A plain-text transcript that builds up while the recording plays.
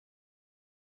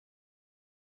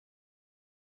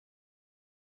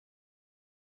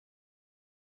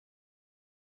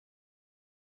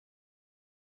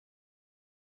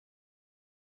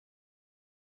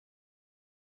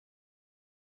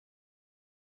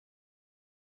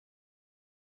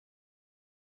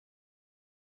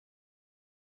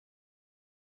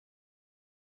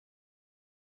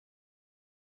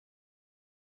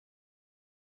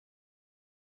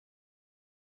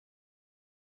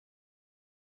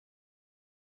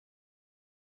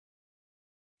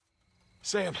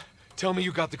Sam, tell me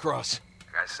you got the cross.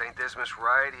 Got St. Dismas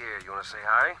right here. You wanna say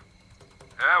hi?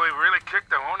 Yeah, we really kicked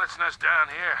the hornet's nest down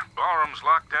here. Ballroom's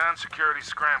locked down, security's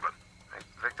scrambling. Hey,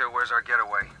 Victor, where's our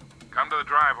getaway? Come to the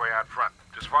driveway out front.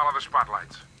 Just follow the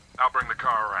spotlights. I'll bring the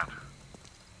car around.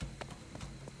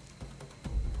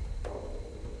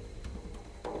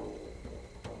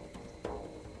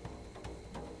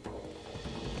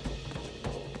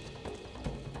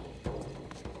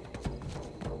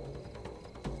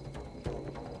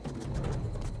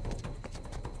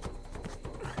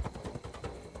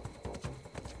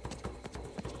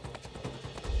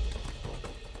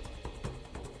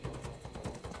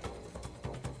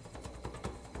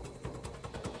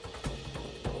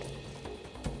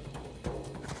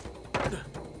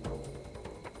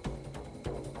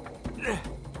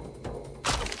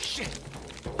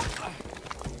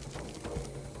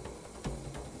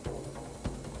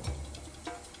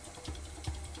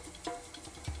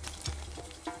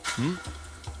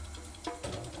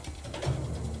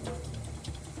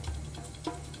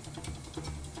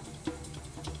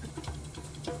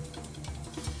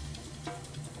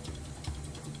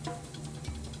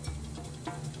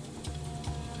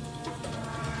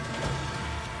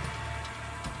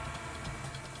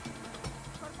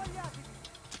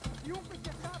 Chiunque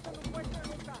sia stato non può essere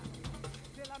lontano.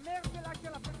 Se la merce lascia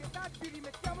la proprietà ci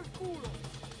rimettiamo il culo.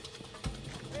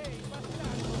 Ehi,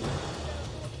 bastardo,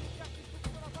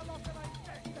 la pallotta va in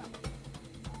testa.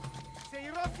 Se i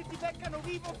rossi ti beccano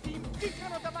vivo ti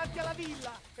impiccano davanti alla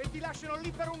villa e ti lasciano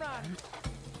lì per un anno.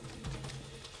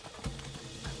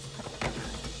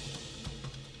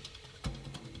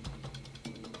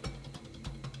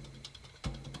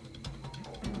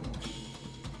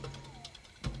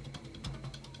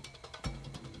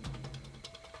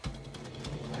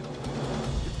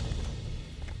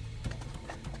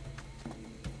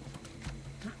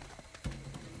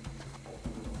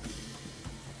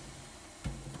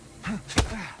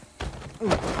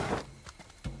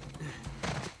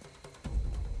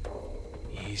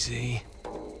 Easy.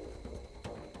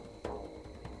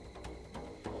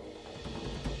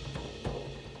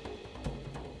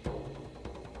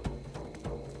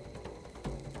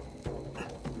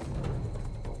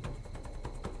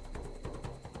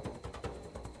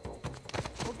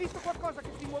 Ho visto qualcosa che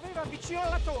si muoveva vicino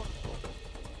alla torre.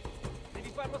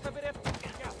 Devi farlo sapere a tutti,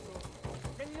 cazzo.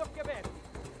 Tieni gli occhi aperti.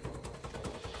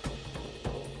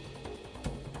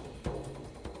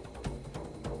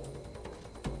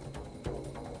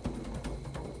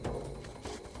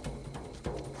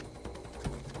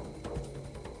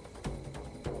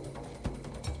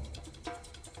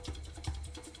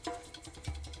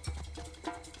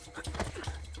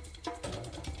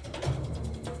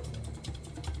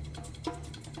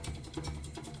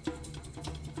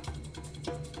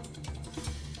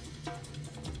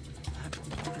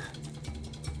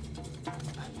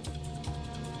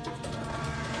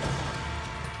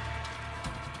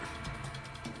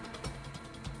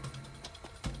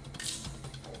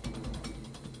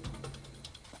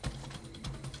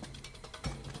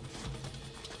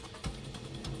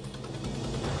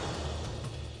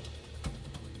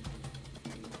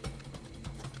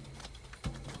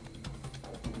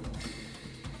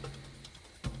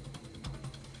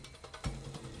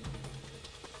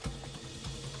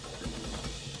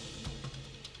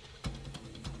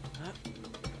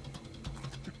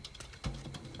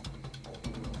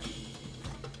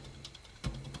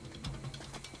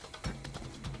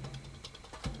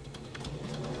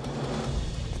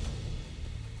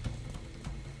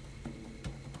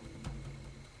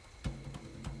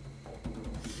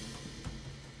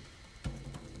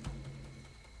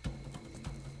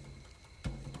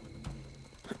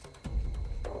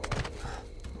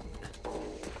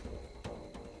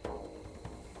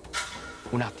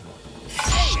 Un attimo.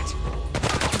 Shit!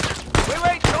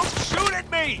 Wait, don't shoot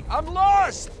at me! I'm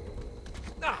lost!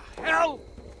 Ah, hell!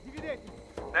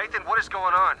 Nathan, what is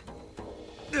going on?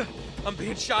 I'm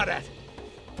being shot at.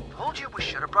 Told you we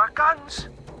should have brought guns.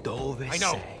 Dove I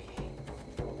know. sei?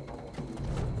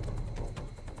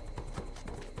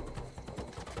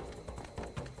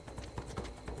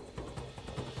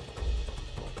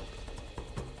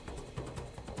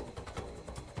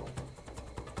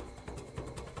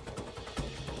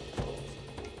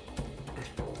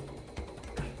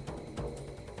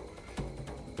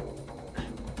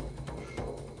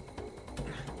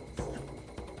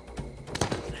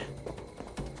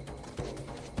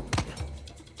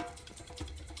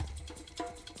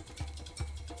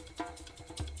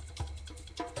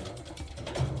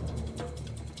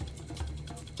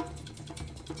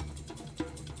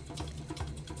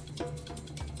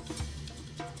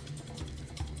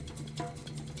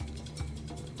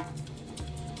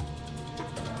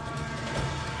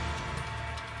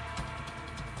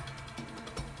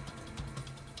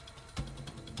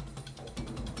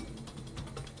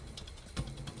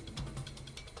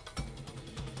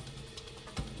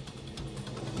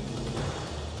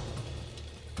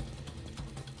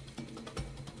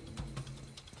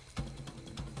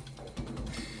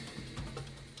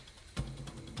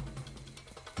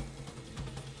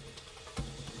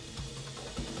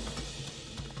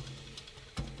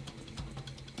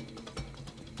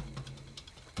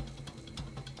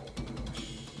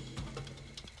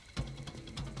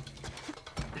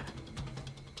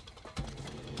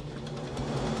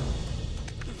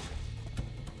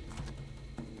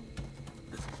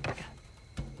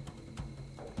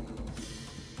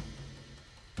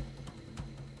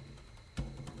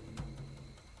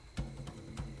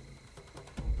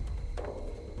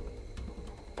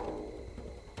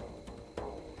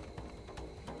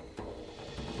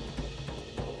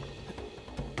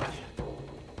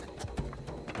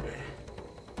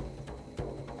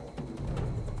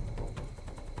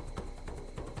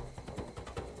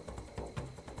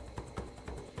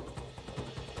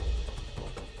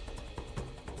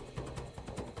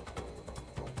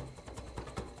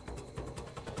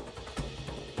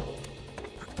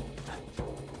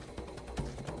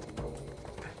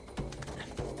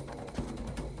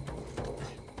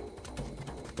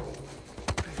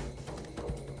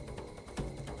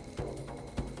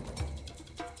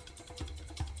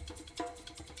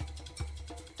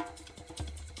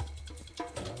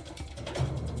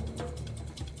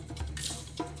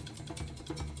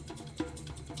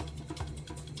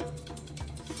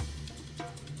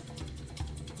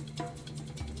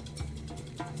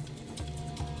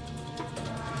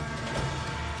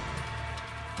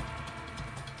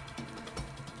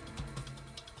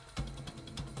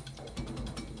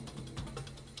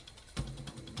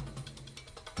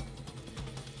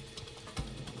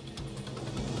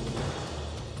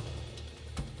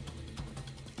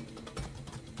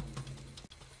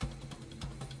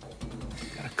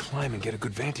 climb and get a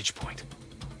good vantage point.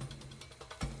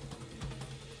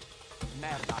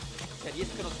 Merda, se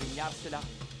riescono a svignarsela,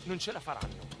 non ce la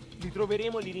faranno. Li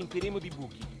troveremo e li riempiremo di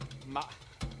buchi. Ma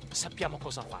sappiamo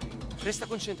cosa fare. Resta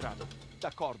concentrato.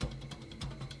 D'accordo.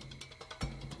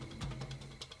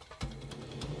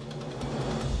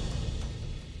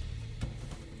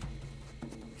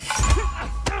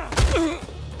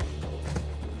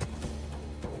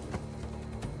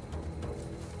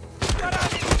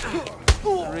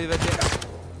 Arrivederci.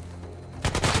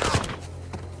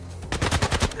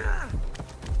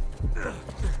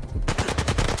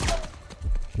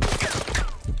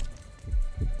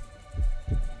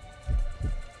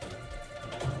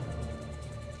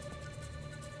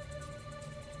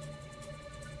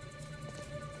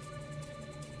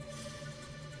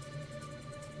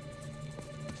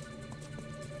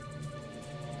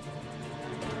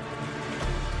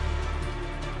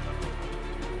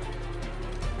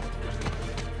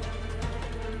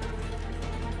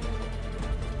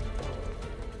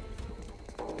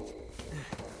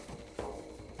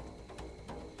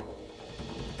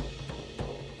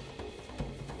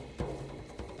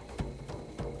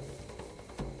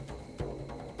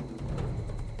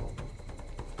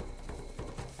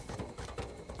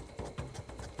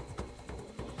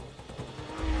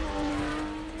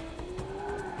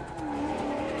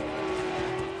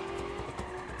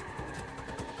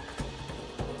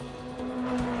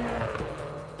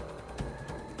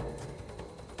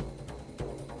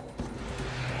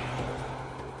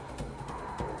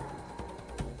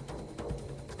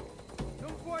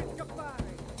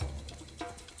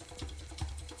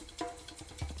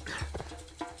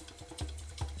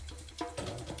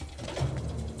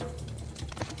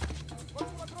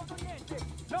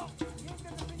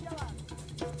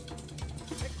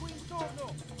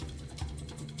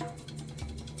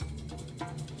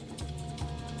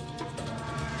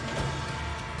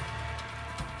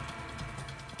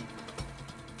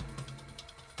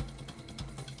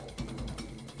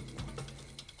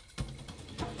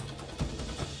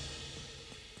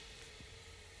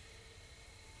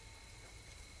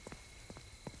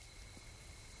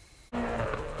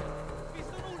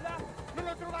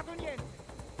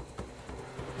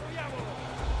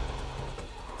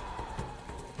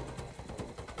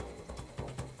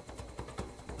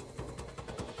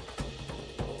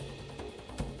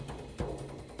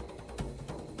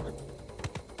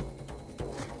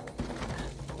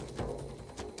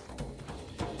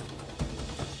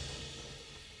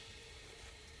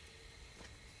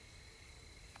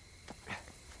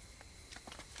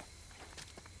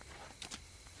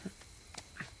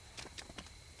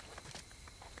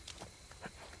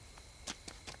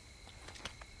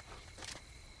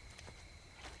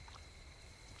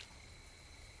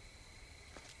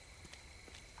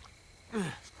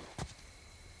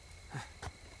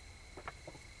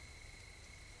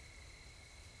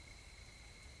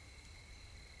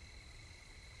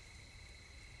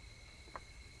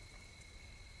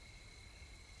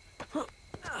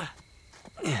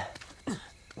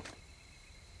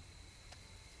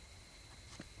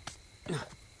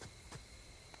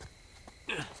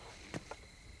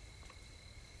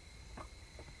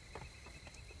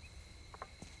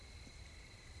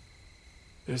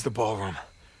 There's the ballroom.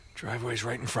 Driveway's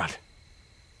right in front.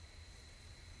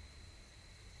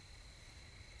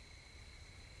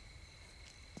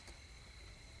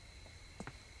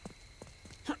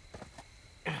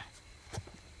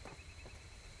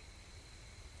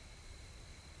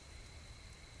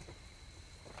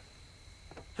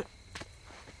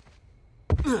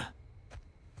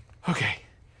 Okay,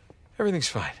 everything's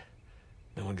fine.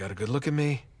 No one got a good look at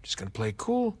me. Just gonna play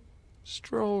cool,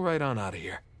 stroll right on out of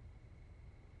here.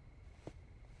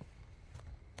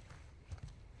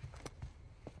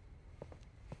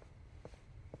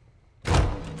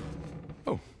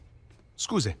 Oh,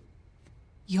 scusi.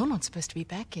 You're not supposed to be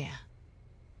back here.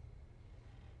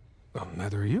 Well,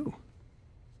 neither are you.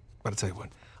 But I'll tell you what,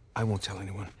 I won't tell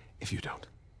anyone if you don't.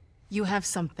 You have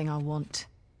something I want,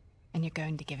 and you're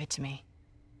going to give it to me.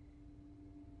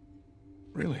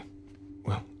 Really?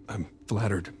 Well, I'm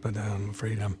flattered, but I'm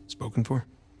afraid I'm spoken for.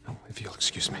 Oh, if you'll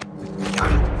excuse me.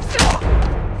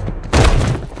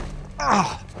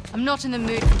 I'm not in the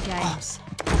mood for games.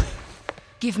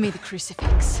 Give me the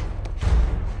crucifix.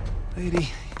 Lady,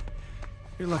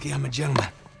 you're lucky I'm a gentleman.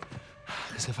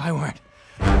 Because if I weren't,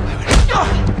 I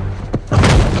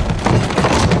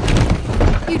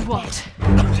would... You'd what?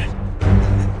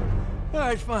 All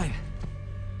right, fine.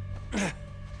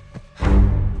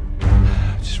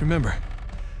 Just remember,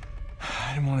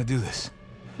 I didn't want to do this.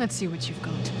 Let's see what you've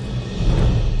got.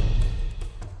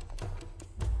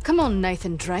 Come on,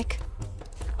 Nathan Drake.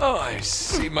 Oh, I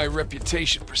see my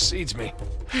reputation precedes me.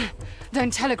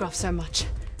 Don't telegraph so much.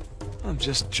 I'm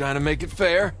just trying to make it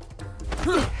fair.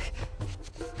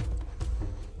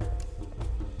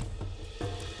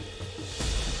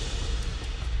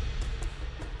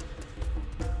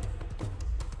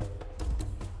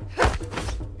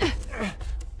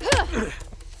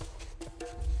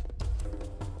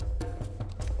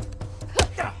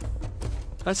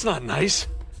 That's not nice.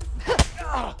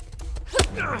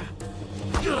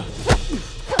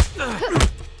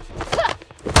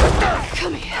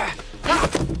 Come here.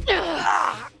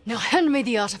 Now hand me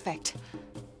the artifact.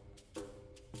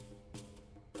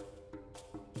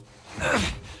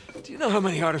 Do you know how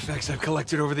many artifacts I've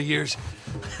collected over the years?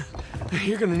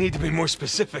 You're gonna need to be more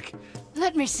specific.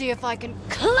 Let me see if I can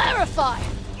clarify.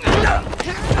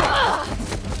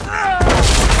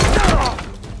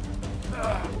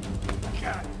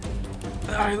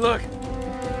 Alright, look.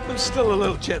 I'm still a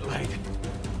little jet lagged.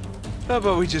 How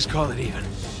about we just call it even?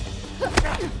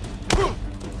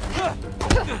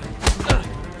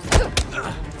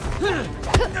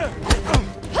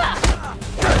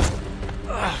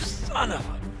 Oh, son of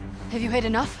a... Have you had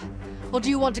enough? Or do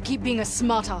you want to keep being a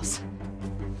smartass?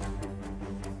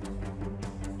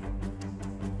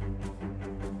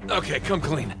 Okay, come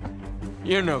clean.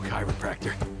 You're no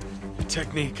chiropractor. The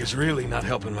technique is really not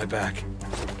helping my back.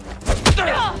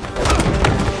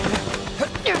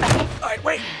 Alright,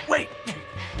 wait!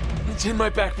 It's in my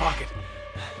back pocket.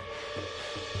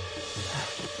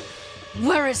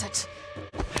 Where is it?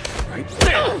 Right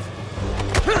there!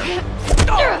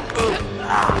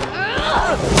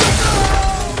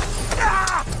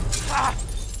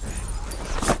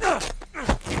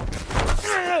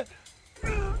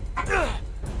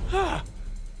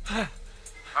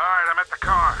 Alright, I'm at the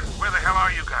car. Where the hell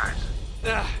are you guys?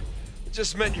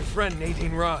 Just met your friend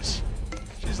Nadine Ross.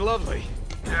 She's lovely.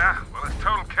 Yeah? Well, it's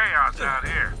total chaos out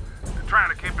here. They're trying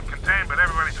to keep it contained, but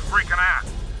everybody's freaking out.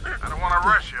 I don't want to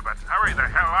rush you, but hurry the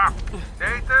hell up.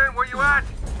 Nathan, where you at?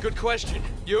 Good question.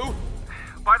 You?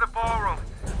 By the ballroom.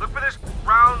 Look for this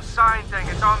round sign thing.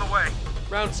 It's on the way.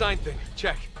 Round sign thing.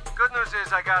 Check. Good news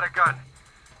is I got a gun.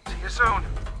 See you soon.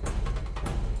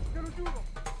 Te lo giuro,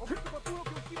 ho visto qualcuno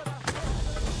che usciva dalla stanza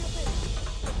della biblioteca.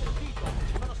 Ho sentito,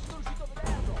 ma non sono riuscito a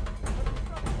vederlo. Sono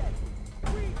distratti dietro.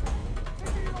 Qui,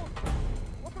 vetri rossi.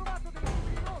 Ho trovato dei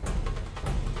vetri rossi.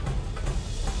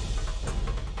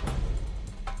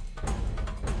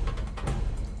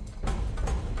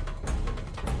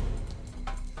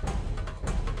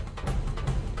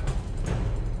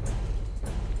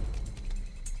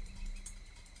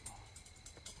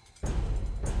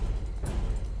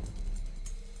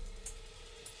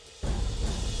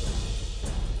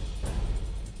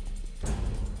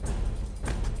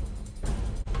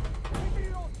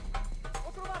 Vetri rossi.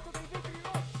 Ho trovato dei vetri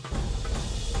rossi.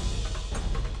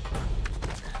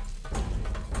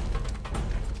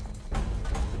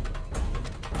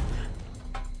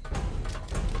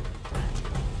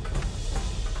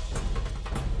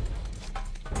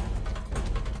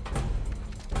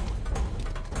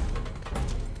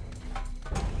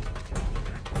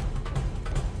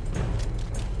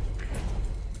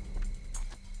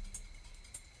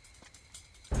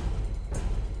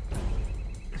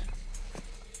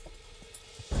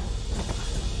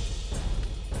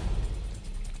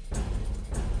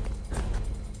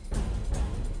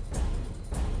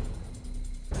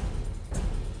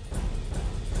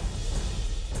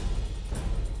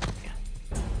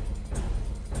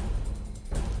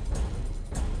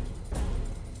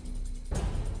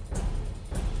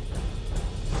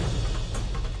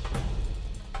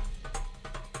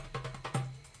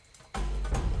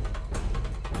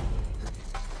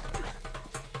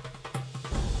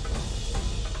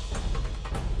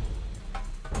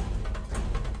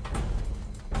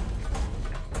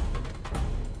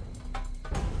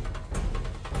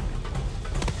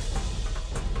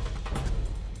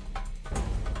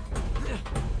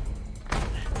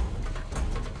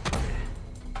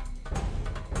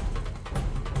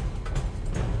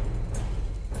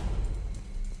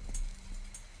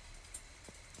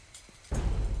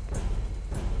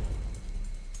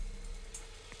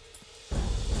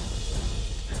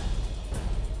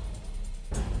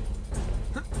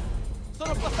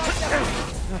 Sono passati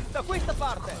da questa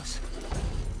parte.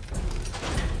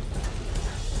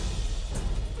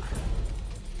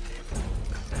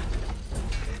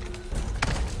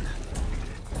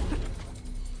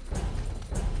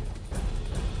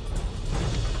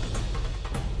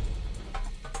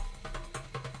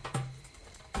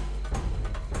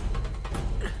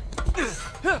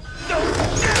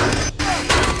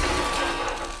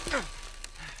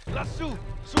 Lassù,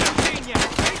 sulla linea.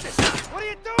 What are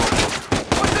you doing?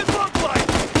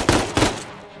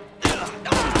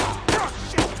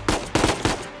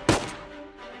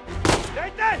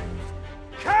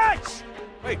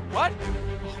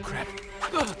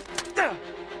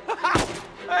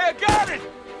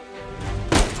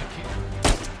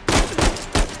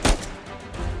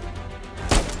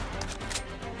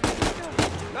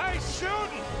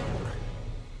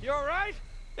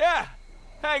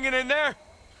 hanging in there?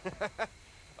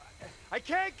 I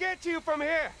can't get to you from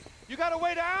here. You got a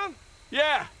way down?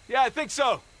 Yeah, I think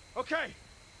so. Okay.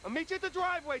 I'll meet you at the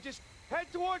driveway. Just head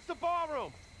towards the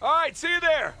ballroom. All right, see you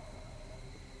there.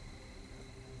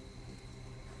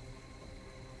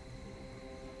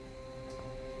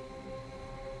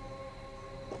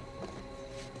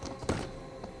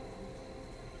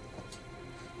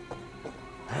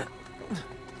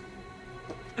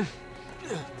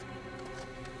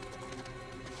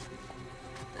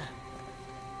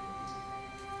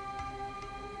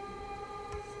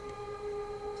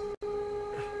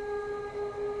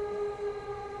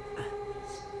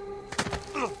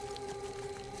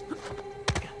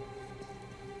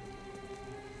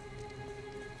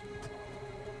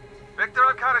 Victor,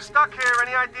 I'm kind of stuck here.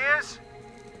 Any ideas?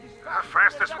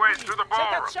 Fastest way is through the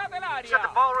ballroom. Said the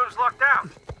ballroom's locked out.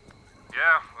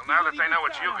 Yeah, well, now that they know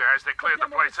it's you guys, they cleared the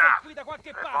place out.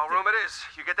 Ballroom it is.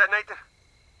 You get that, Nathan?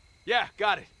 Yeah,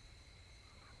 got it.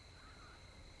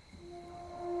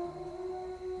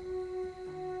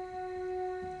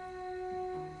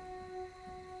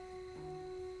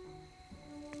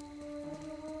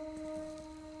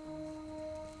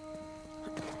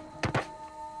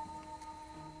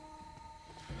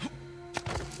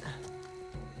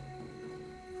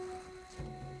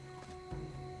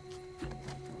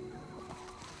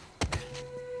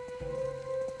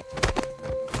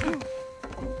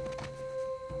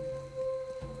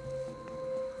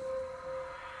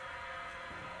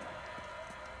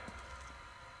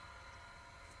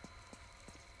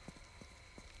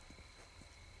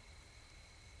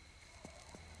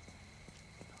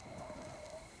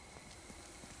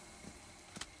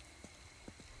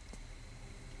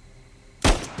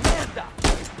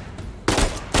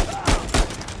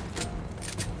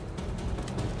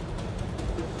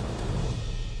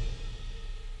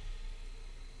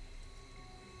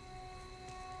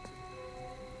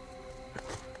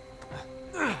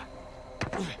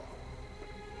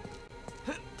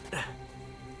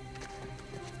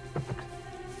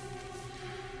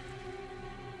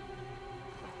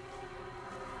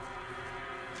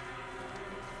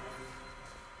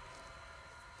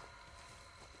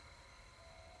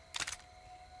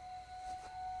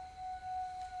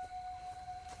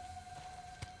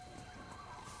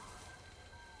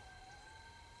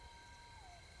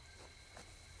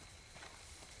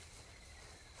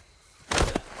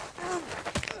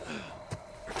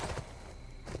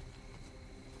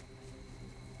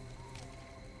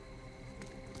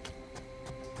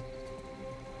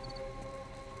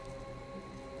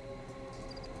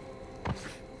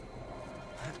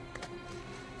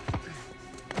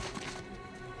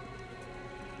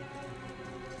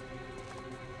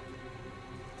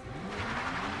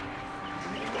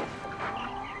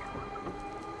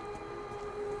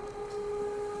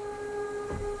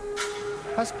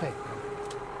 Aspetta.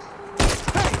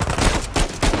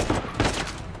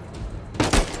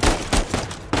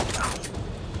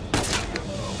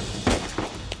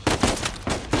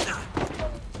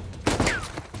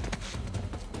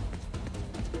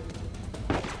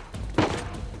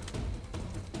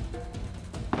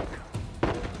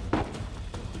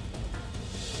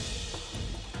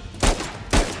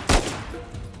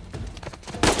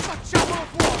 Facciamolo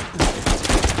fuori!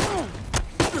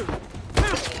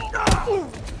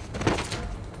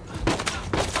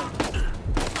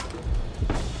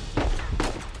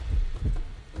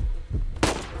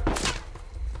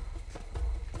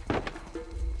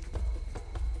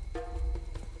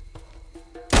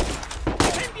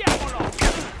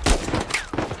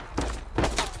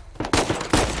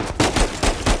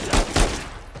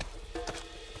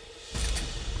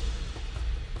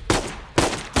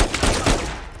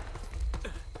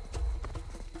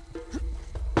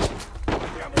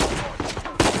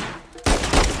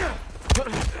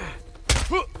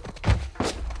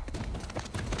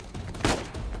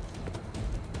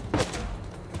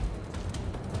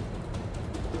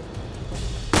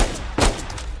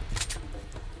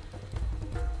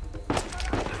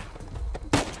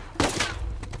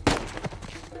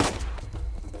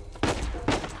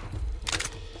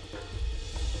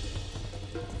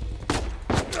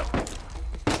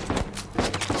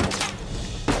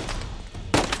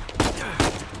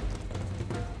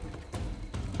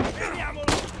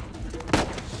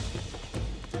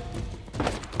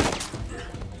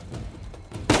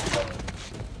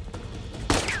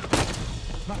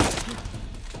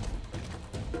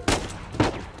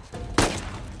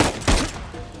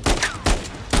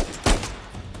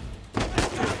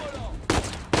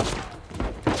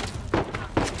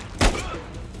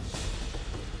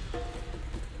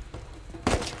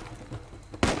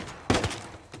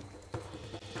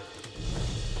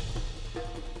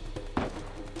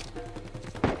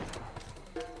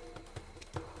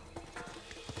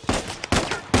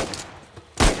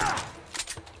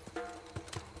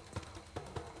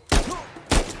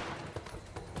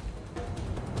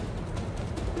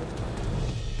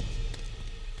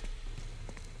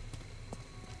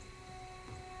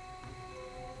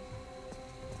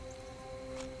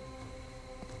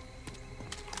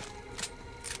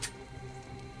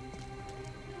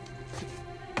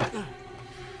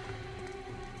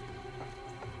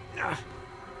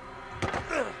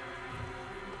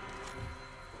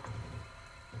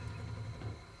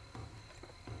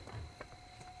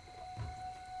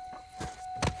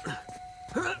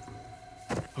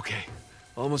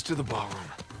 Almost to the ballroom.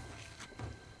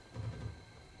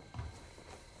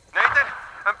 Nathan,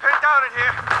 I'm pinned down in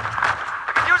here.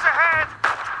 I could use a hand.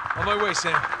 On my way,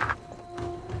 Sam.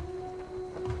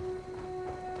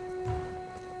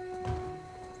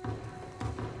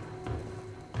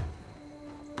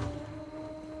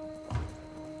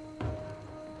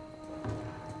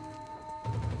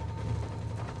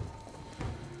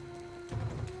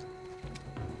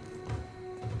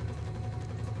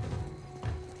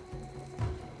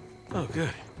 Oh,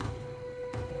 good.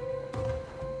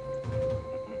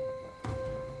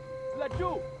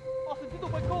 Laggiù! Ho sentito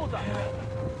qualcosa!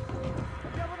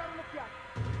 Dobbiamo dare un'occhiata!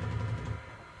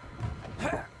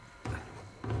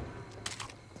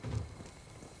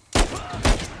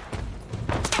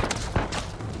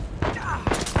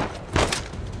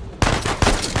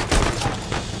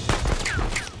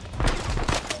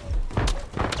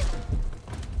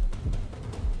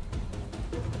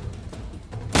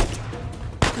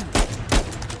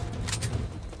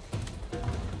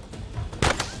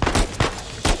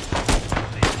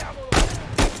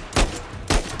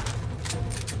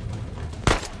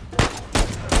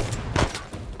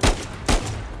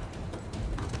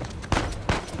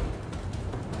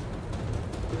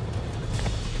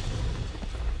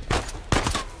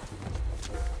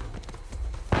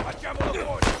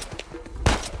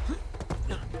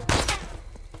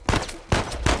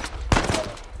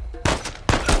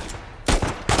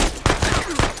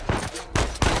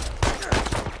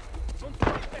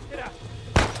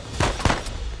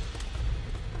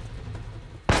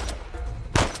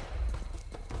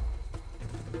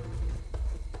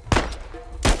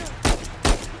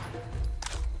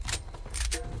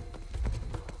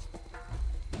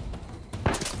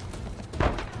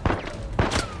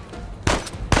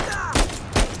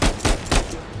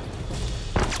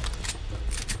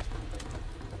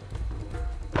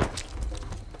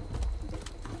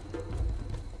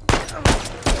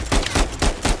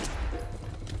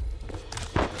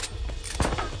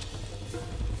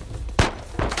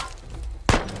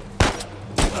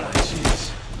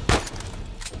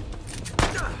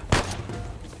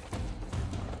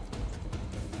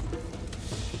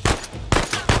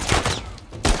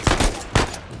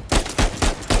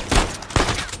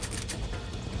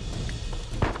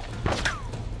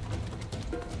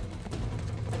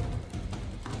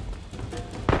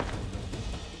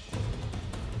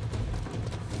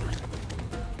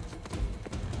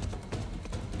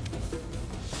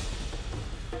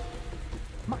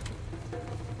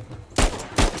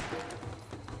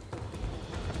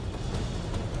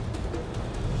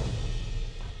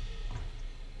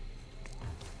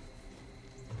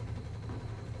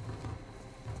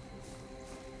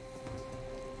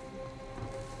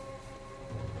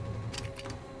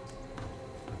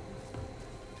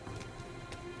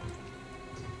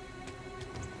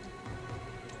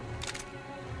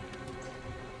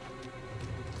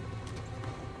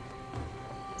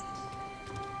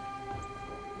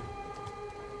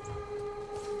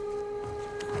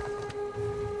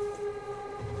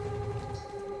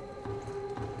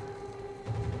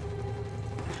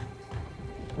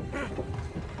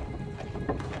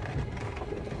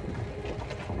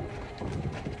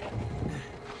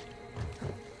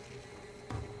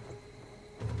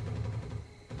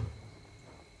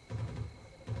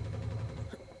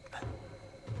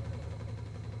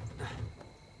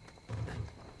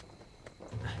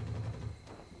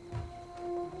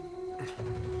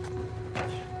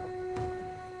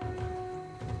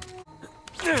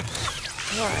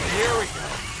 All right, here we go.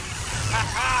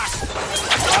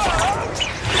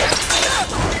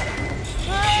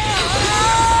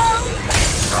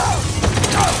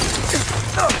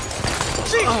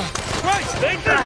 Christ, Nathan!